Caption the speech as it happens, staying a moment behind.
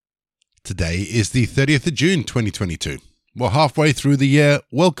Today is the 30th of June 2022. We're halfway through the year.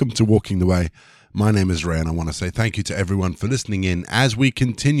 Welcome to Walking the Way. My name is Ray and I want to say thank you to everyone for listening in as we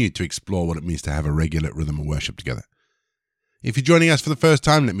continue to explore what it means to have a regular rhythm of worship together. If you're joining us for the first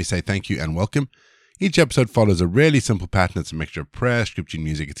time, let me say thank you and welcome. Each episode follows a really simple pattern. It's a mixture of prayer, scripture, and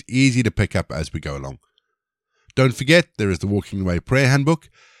music. It's easy to pick up as we go along. Don't forget, there is the Walking the Way prayer handbook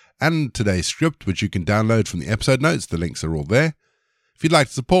and today's script, which you can download from the episode notes. The links are all there. If you'd like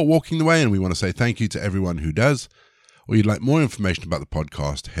to support Walking the Way, and we want to say thank you to everyone who does, or you'd like more information about the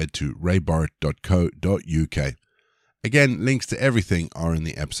podcast, head to rayborrett.co.uk. Again, links to everything are in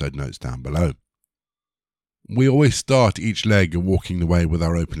the episode notes down below. We always start each leg of Walking the Way with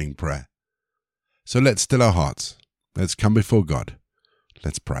our opening prayer. So let's still our hearts. Let's come before God.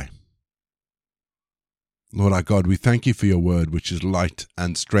 Let's pray. Lord our God, we thank you for your word, which is light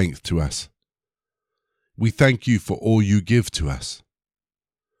and strength to us. We thank you for all you give to us.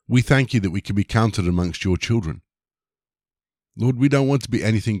 We thank you that we can be counted amongst your children. Lord, we don't want to be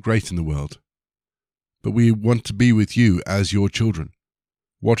anything great in the world, but we want to be with you as your children,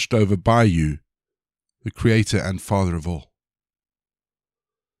 watched over by you, the Creator and Father of all.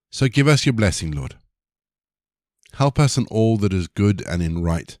 So give us your blessing, Lord. Help us in all that is good and in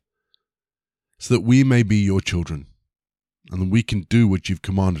right, so that we may be your children, and that we can do what you've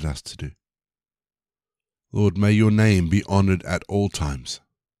commanded us to do. Lord, may your name be honored at all times.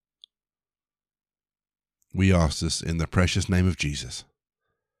 We ask this in the precious name of Jesus.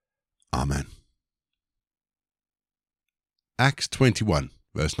 Amen. Acts 21,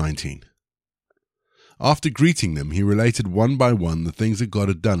 verse 19. After greeting them, he related one by one the things that God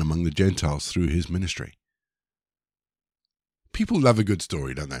had done among the Gentiles through his ministry. People love a good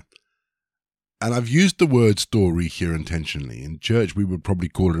story, don't they? And I've used the word story here intentionally. In church, we would probably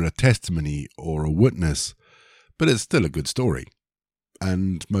call it a testimony or a witness, but it's still a good story.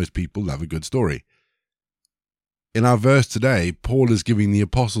 And most people love a good story. In our verse today, Paul is giving the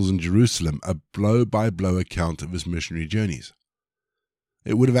apostles in Jerusalem a blow-by-blow account of his missionary journeys.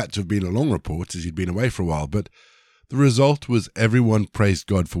 It would have had to have been a long report as he'd been away for a while, but the result was everyone praised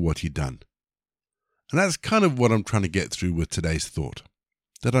God for what he'd done. And that's kind of what I'm trying to get through with today's thought.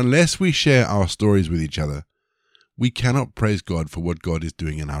 That unless we share our stories with each other, we cannot praise God for what God is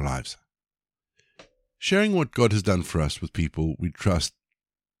doing in our lives. Sharing what God has done for us with people we trust,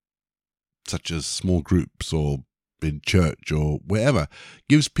 such as small groups or in church or wherever,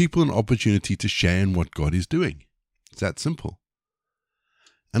 gives people an opportunity to share in what God is doing. It's that simple.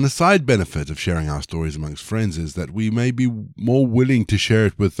 And a side benefit of sharing our stories amongst friends is that we may be more willing to share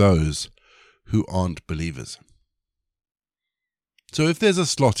it with those who aren't believers. So if there's a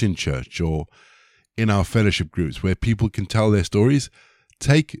slot in church or in our fellowship groups where people can tell their stories,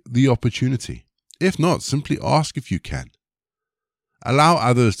 take the opportunity. If not, simply ask if you can. Allow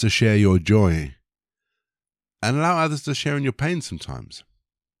others to share your joy, and allow others to share in your pain sometimes,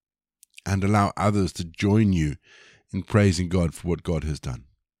 and allow others to join you in praising God for what God has done.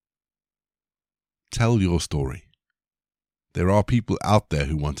 Tell your story. There are people out there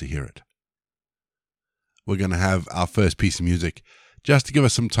who want to hear it. We're going to have our first piece of music just to give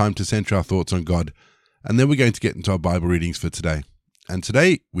us some time to center our thoughts on God, and then we're going to get into our Bible readings for today. And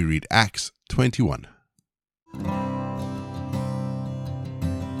today we read Acts 21.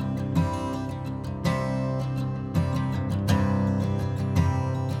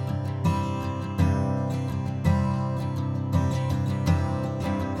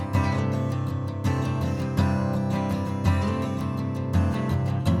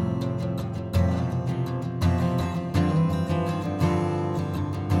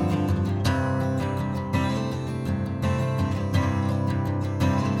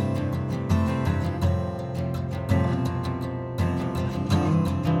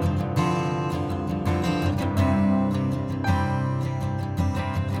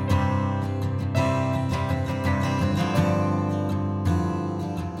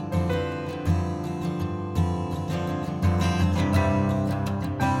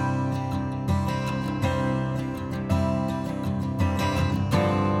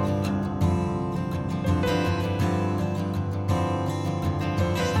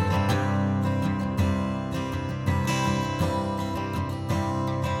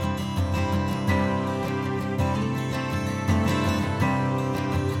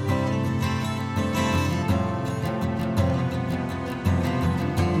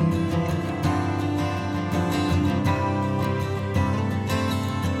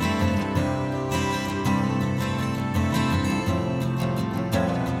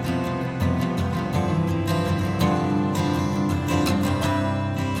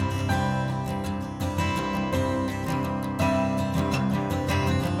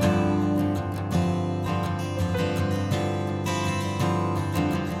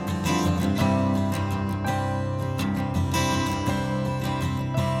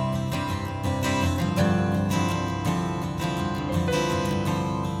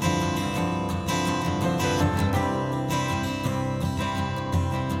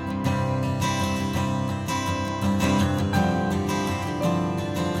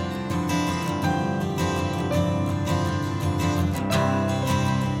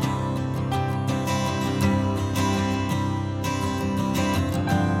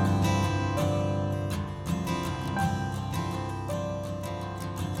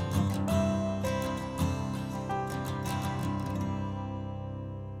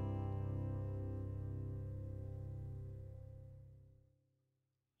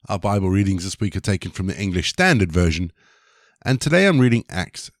 Our Bible readings this week are taken from the English Standard Version, and today I'm reading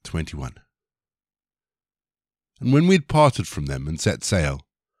Acts 21. And when we had parted from them and set sail,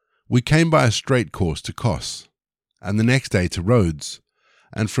 we came by a straight course to Kos, and the next day to Rhodes,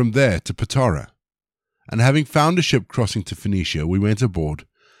 and from there to Patara. And having found a ship crossing to Phoenicia, we went aboard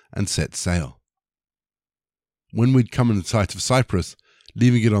and set sail. When we'd come in sight of Cyprus,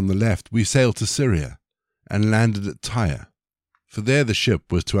 leaving it on the left, we sailed to Syria and landed at Tyre, for there the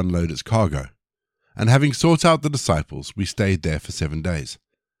ship was to unload its cargo. And having sought out the disciples, we stayed there for 7 days.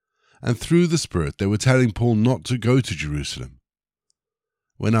 And through the Spirit they were telling Paul not to go to Jerusalem.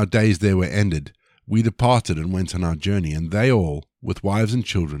 When our days there were ended, we departed and went on our journey, and they all, with wives and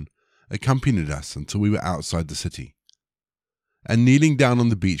children, accompanied us until we were outside the city. And kneeling down on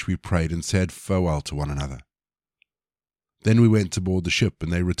the beach we prayed and said farewell to one another. Then we went to board the ship, and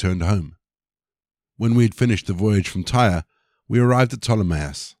they returned home. When we had finished the voyage from Tyre, we arrived at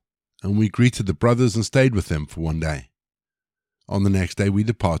Ptolemais, and we greeted the brothers and stayed with them for 1 day. On the next day we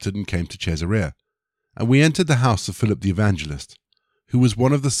departed and came to Caesarea, and we entered the house of Philip the evangelist, who was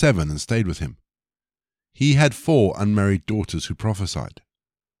one of the 7, and stayed with him. He had 4 unmarried daughters who prophesied.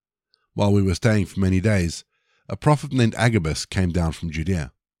 While we were staying for many days, a prophet named Agabus came down from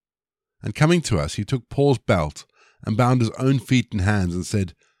Judea. And coming to us, he took Paul's belt and bound his own feet and hands and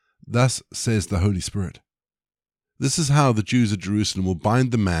said, "Thus says the Holy Spirit. This is how the Jews of Jerusalem will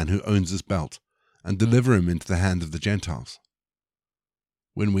bind the man who owns this belt and deliver him into the hand of the Gentiles."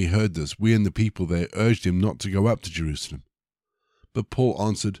 When we heard this, we and the people there urged him not to go up to Jerusalem. But Paul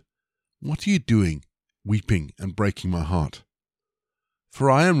answered, "What are you doing, weeping and breaking my heart? For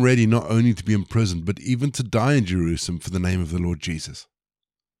I am ready not only to be imprisoned, but even to die in Jerusalem for the name of the Lord Jesus."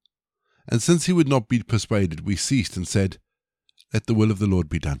 And since he would not be persuaded, we ceased and said, "Let the will of the Lord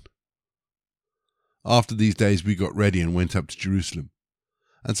be done." After these days we got ready and went up to Jerusalem,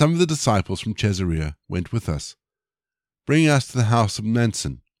 and some of the disciples from Caesarea went with us, bringing us to the house of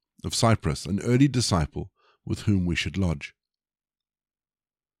Mnason of Cyprus, an early disciple with whom we should lodge.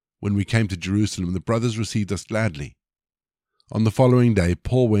 When we came to Jerusalem, the brothers received us gladly. On the following day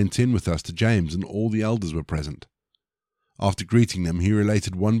Paul went in with us to James, and all the elders were present. After greeting them, he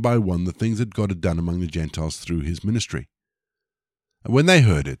related one by one the things that God had done among the Gentiles through his ministry. And when they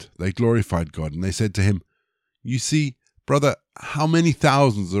heard it, they glorified God, and they said to him, "You see, brother, how many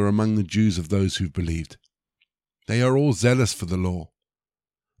thousands are among the Jews of those who've believed. They are all zealous for the law.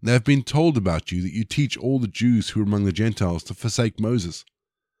 They have been told about you that you teach all the Jews who are among the Gentiles to forsake Moses,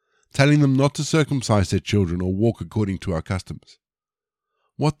 telling them not to circumcise their children or walk according to our customs.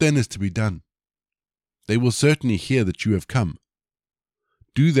 What then is to be done? They will certainly hear that you have come.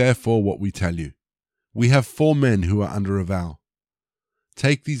 Do therefore what we tell you. We have 4 men who are under a vow.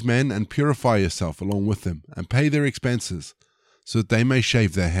 Take these men and purify yourself along with them, and pay their expenses, so that they may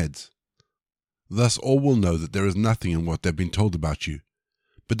shave their heads. Thus all will know that there is nothing in what they have been told about you,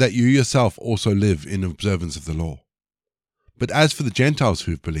 but that you yourself also live in observance of the law. But as for the Gentiles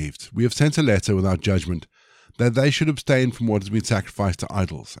who have believed, we have sent a letter with our judgment, that they should abstain from what has been sacrificed to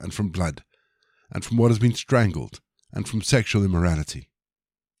idols, and from blood, and from what has been strangled, and from sexual immorality."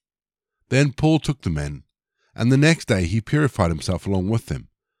 Then Paul took the men, and the next day he purified himself along with them,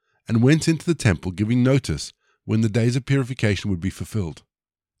 and went into the temple, giving notice when the days of purification would be fulfilled,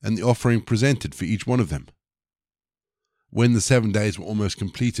 and the offering presented for each one of them. When the 7 days were almost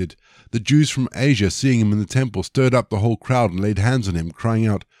completed, the Jews from Asia, seeing him in the temple, stirred up the whole crowd and laid hands on him, crying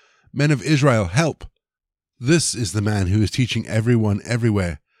out, "Men of Israel, help! This is the man who is teaching everyone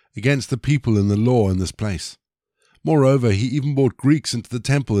everywhere against the people in the law in this place. Moreover, he even brought Greeks into the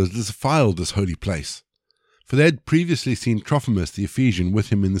temple and defiled this holy place." For they had previously seen Trophimus the Ephesian with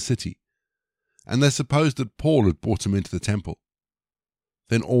him in the city, and they supposed that Paul had brought him into the temple.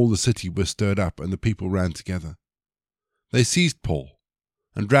 Then all the city was stirred up, and the people ran together. They seized Paul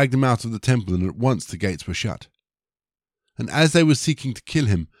and dragged him out of the temple, and at once the gates were shut. And as they were seeking to kill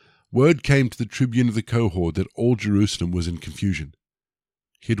him, word came to the tribune of the cohort that all Jerusalem was in confusion.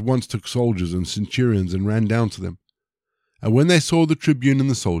 He at once took soldiers and centurions and ran down to them. And when they saw the tribune and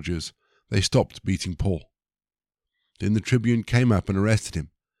the soldiers, they stopped beating Paul. Then the tribune came up and arrested him,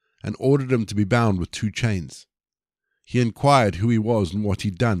 and ordered him to be bound with 2 chains. He inquired who he was and what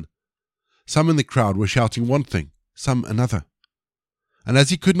he'd done. Some in the crowd were shouting one thing, some another. And as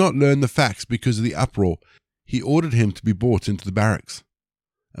he could not learn the facts because of the uproar, he ordered him to be brought into the barracks.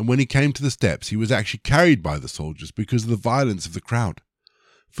 And when he came to the steps, he was actually carried by the soldiers because of the violence of the crowd.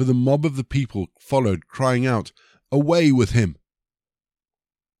 For the mob of the people followed, crying out, "Away with him!"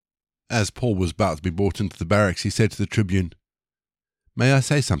 As Paul was about to be brought into the barracks, he said to the tribune, "May I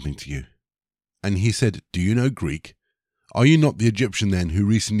say something to you?" And he said, "Do you know Greek? Are you not the Egyptian then who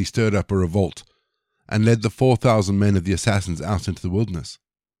recently stirred up a revolt and led the 4,000 men of the assassins out into the wilderness?"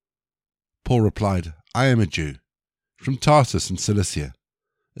 Paul replied, "I am a Jew, from Tarsus in Cilicia,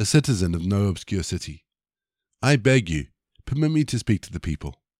 a citizen of no obscure city. I beg you, permit me to speak to the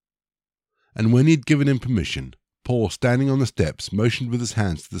people." And when he had given him permission, Paul, standing on the steps, motioned with his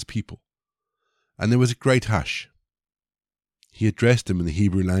hands to this people, and there was a great hush. He addressed them in the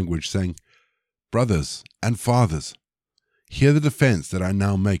Hebrew language, saying, "Brothers and fathers, hear the defense that I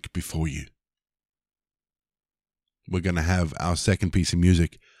now make before you." We're going to have our second piece of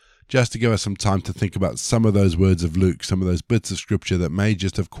music, just to give us some time to think about some of those words of Luke, some of those bits of scripture that may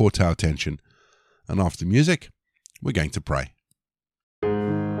just have caught our attention. And after music, we're going to pray.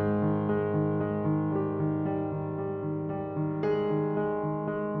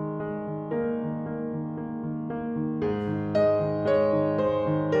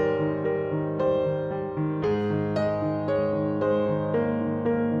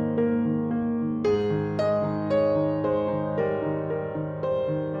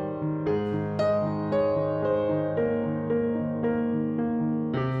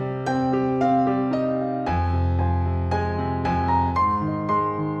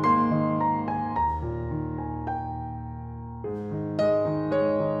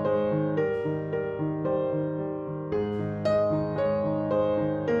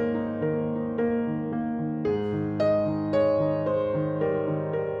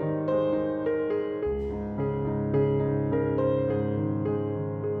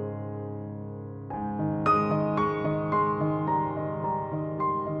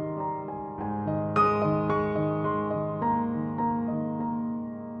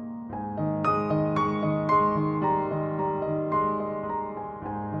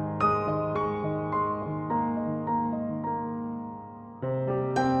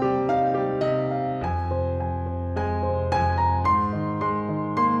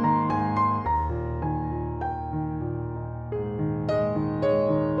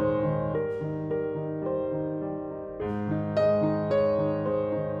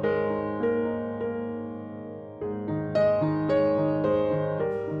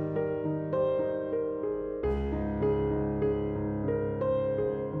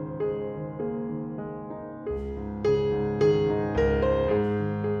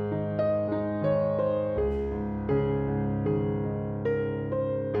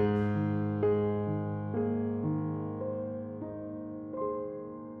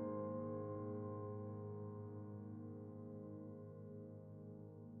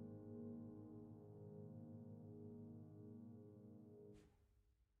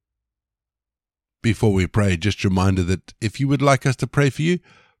 Before we pray, just a reminder that if you would like us to pray for you,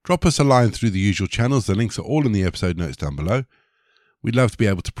 drop us a line through the usual channels. The links are all in the episode notes down below. We'd love to be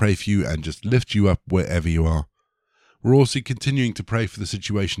able to pray for you and just lift you up wherever you are. We're also continuing to pray for the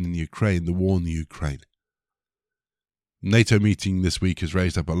situation in the Ukraine, the war in the Ukraine. NATO meeting this week has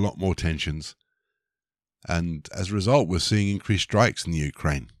raised up a lot more tensions, and as a result, we're seeing increased strikes in the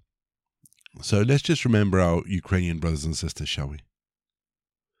Ukraine. So let's just remember our Ukrainian brothers and sisters, shall we?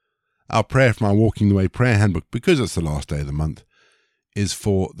 Our prayer from our Walking the Way prayer handbook, because it's the last day of the month, is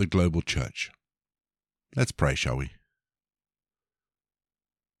for the global church. Let's pray, shall we?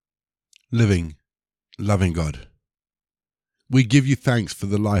 Living, loving God, we give you thanks for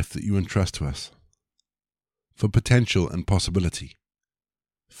the life that you entrust to us, for potential and possibility,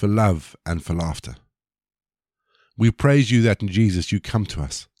 for love and for laughter. We praise you that in Jesus you come to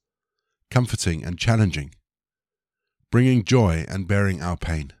us, comforting and challenging, bringing joy and bearing our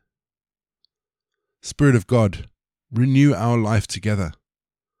pain. Spirit of God, renew our life together,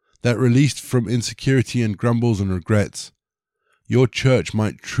 that released from insecurity and grumbles and regrets, your church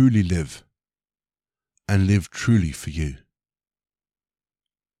might truly live, and live truly for you.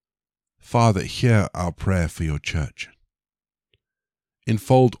 Father, hear our prayer for your church.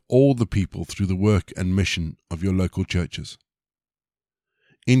 Enfold all the people through the work and mission of your local churches.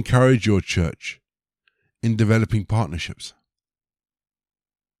 Encourage your church in developing partnerships.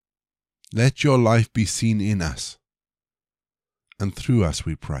 Let your life be seen in us and through us,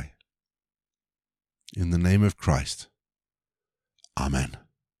 we pray. In the name of Christ. Amen.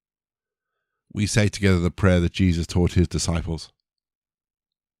 We say together the prayer that Jesus taught his disciples.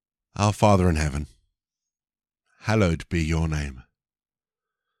 Our Father in heaven, hallowed be your name.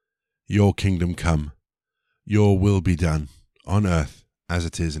 Your kingdom come, your will be done, on earth as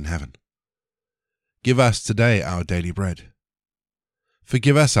it is in heaven. Give us today our daily bread.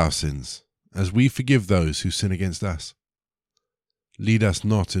 Forgive us our sins, as we forgive those who sin against us. Lead us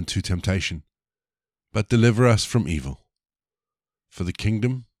not into temptation, but deliver us from evil. For the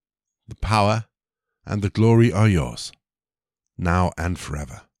kingdom, the power, and the glory are yours, now and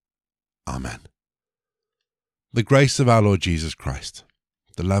forever. Amen. The grace of our Lord Jesus Christ,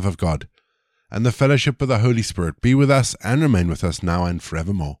 the love of God, and the fellowship of the Holy Spirit be with us and remain with us now and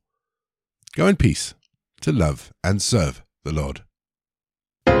forevermore. Go in peace to love and serve the Lord.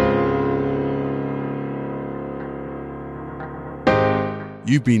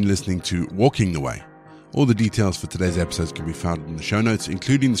 You've been listening to Walking the Way. All the details for today's episodes can be found in the show notes,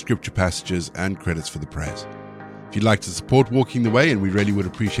 including the scripture passages and credits for the prayers. If you'd like to support Walking the Way, and we really would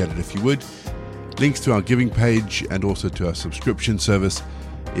appreciate it if you would, links to our giving page and also to our subscription service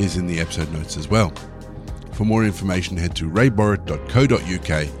is in the episode notes as well. For more information, head to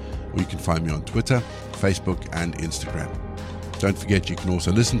rayborrett.co.uk, or you can find me on Twitter, Facebook and Instagram. Don't forget you can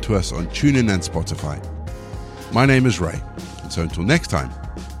also listen to us on TuneIn and Spotify. My name is Ray, and so until next time,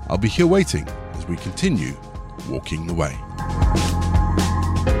 I'll be here waiting as we continue walking the way.